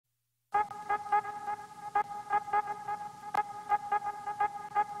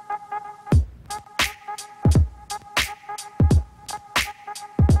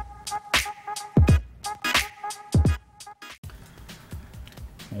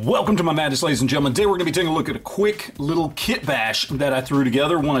Welcome to my madness, ladies and gentlemen. Today we're going to be taking a look at a quick little kit bash that I threw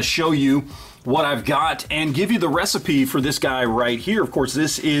together. I want to show you what I've got and give you the recipe for this guy right here. Of course,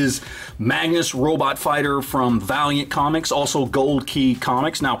 this is Magnus Robot Fighter from Valiant Comics, also Gold Key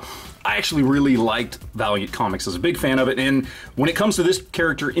Comics. Now, I actually really liked Valiant Comics. I was a big fan of it, and when it comes to this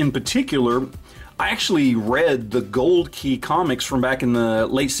character in particular, I actually read the Gold Key Comics from back in the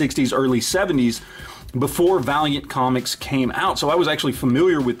late 60s, early 70s, before Valiant Comics came out. So I was actually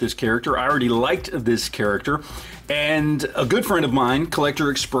familiar with this character. I already liked this character. And a good friend of mine,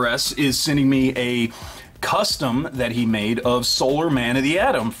 Collector Express, is sending me a custom that he made of Solar Man of the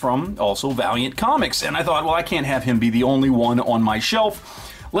Atom from also Valiant Comics. And I thought, well, I can't have him be the only one on my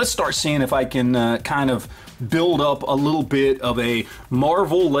shelf. Let's start seeing if I can kind of build up a little bit of a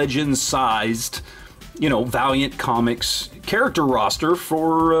Marvel Legends sized, you know, Valiant Comics character roster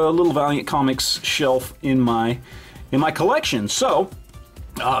for a little Valiant Comics shelf in my collection. So,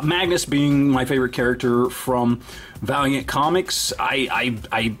 Magnus being my favorite character from Valiant Comics,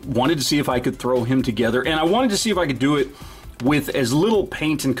 I wanted to see if I could throw him together, and I wanted to see if I could do it with as little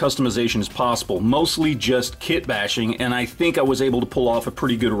paint and customization as possible, mostly just kit bashing, and I think I was able to pull off a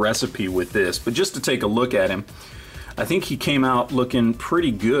pretty good recipe with this. But just to take a look at him, I think he came out looking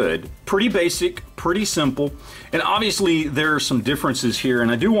pretty good. Pretty basic, pretty simple, and obviously there are some differences here, and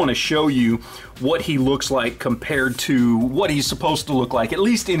I do want to show you what he looks like compared to what he's supposed to look like, at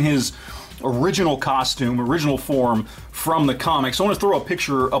least in his original costume, original form from the comics. I want to throw a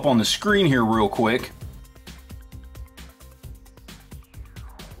picture up on the screen here real quick.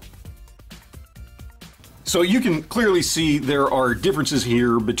 So you can clearly see there are differences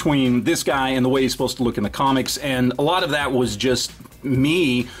here between this guy and the way he's supposed to look in the comics, and a lot of that was just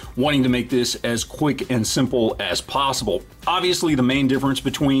me wanting to make this as quick and simple as possible. Obviously, the main difference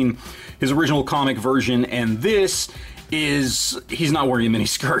between his original comic version and this is he's not wearing a mini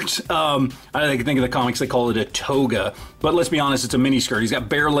skirt. I think in the comics they call it a toga, but let's be honest, it's a mini skirt. He's got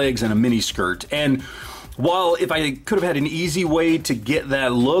bare legs and a mini skirt, and while if I could have had an easy way to get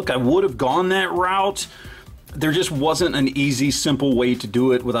that look, I would have gone that route. There just wasn't an easy, simple way to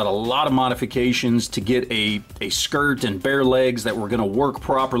do it without a lot of modifications to get a skirt and bare legs that were going to work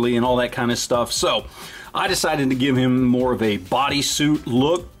properly and all that kind of stuff. So I decided to give him more of a bodysuit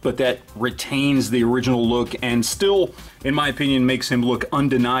look, but that retains the original look and still, in my opinion, makes him look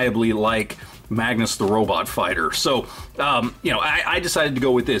undeniably like Magnus the Robot Fighter. So, you know, I decided to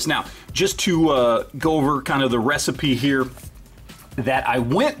go with this. Now, just to go over kind of the recipe here that I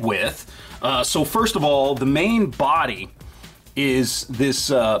went with. So first of all, the main body is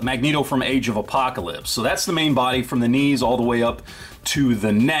this Magneto from Age of Apocalypse. So that's the main body from the knees all the way up to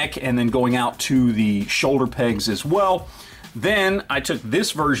the neck and then going out to the shoulder pegs as well. Then I took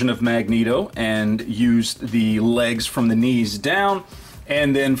this version of Magneto and used the legs from the knees down.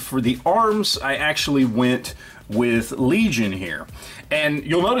 And then for the arms, I actually went with Legion here. And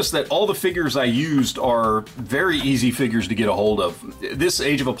you'll notice that all the figures I used are very easy figures to get a hold of. This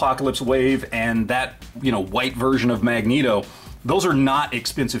Age of Apocalypse wave and that, you know, white version of Magneto, those are not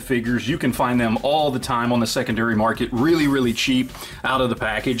expensive figures. You can find them all the time on the secondary market, really, really cheap out of the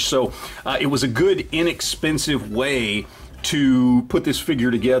package. So it was a good, inexpensive way to put this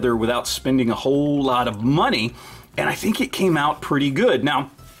figure together without spending a whole lot of money. And I think it came out pretty good.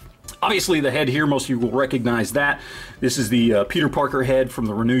 Now, obviously the head here, most of you will recognize that. This is the Peter Parker head from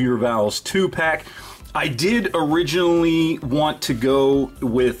the Renew Your Vows 2-pack. I did originally want to go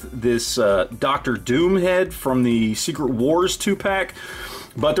with this Doctor Doom head from the Secret Wars 2-pack,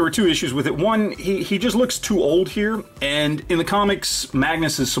 but there were two issues with it. One, he just looks too old here, and in the comics,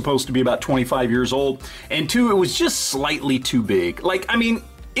 Magnus is supposed to be about 25 years old, and two, it was just slightly too big. Like, I mean,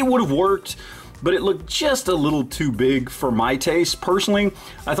 it would have worked, but it looked just a little too big for my taste. Personally,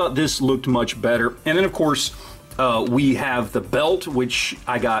 I thought this looked much better. And then, of course, we have the belt, which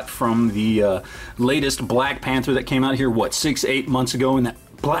I got from the latest Black Panther that came out here, what, 6-8 months ago in that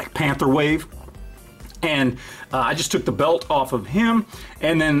Black Panther wave. And I just took the belt off of him,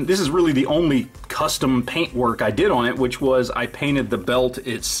 and then this is really the only custom paint work I did on it, which was I painted the belt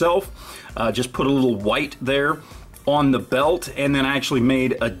itself, just put a little white there on the belt, and then I actually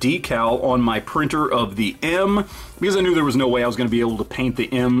made a decal on my printer of the M because I knew there was no way I was going to be able to paint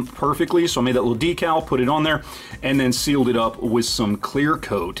the M perfectly. So I made that little decal, put it on there, and then sealed it up with some clear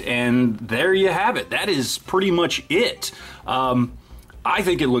coat. And there you have it. That is pretty much it. I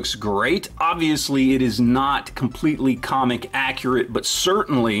think it looks great. Obviously, it is not completely comic accurate, but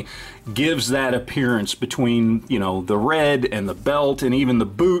certainly gives that appearance between, you know, the red and the belt and even the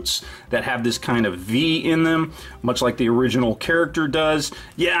boots that have this kind of V in them, much like the original character does.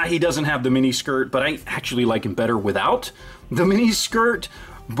 Yeah, he doesn't have the mini skirt, but I actually like him better without the mini skirt.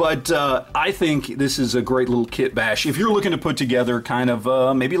 But I think this is a great little kit bash. If you're looking to put together kind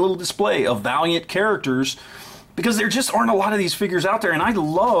of maybe a little display of Valiant characters, because there just aren't a lot of these figures out there, and I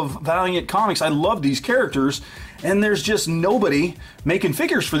love Valiant comics. I love these characters, and there's just nobody making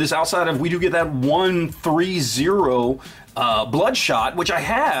figures for this outside of, we do get that 130 Bloodshot, which I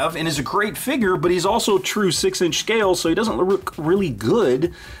have, and is a great figure, but he's also true 6-inch scale, so he doesn't look really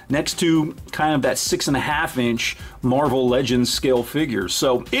good next to kind of that 6.5-inch Marvel Legends scale figure.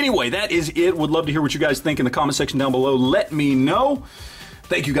 So anyway, that is it. Would love to hear what you guys think in the comment section down below. Let me know.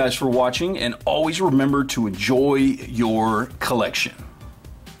 Thank you guys for watching, and always remember to enjoy your collection.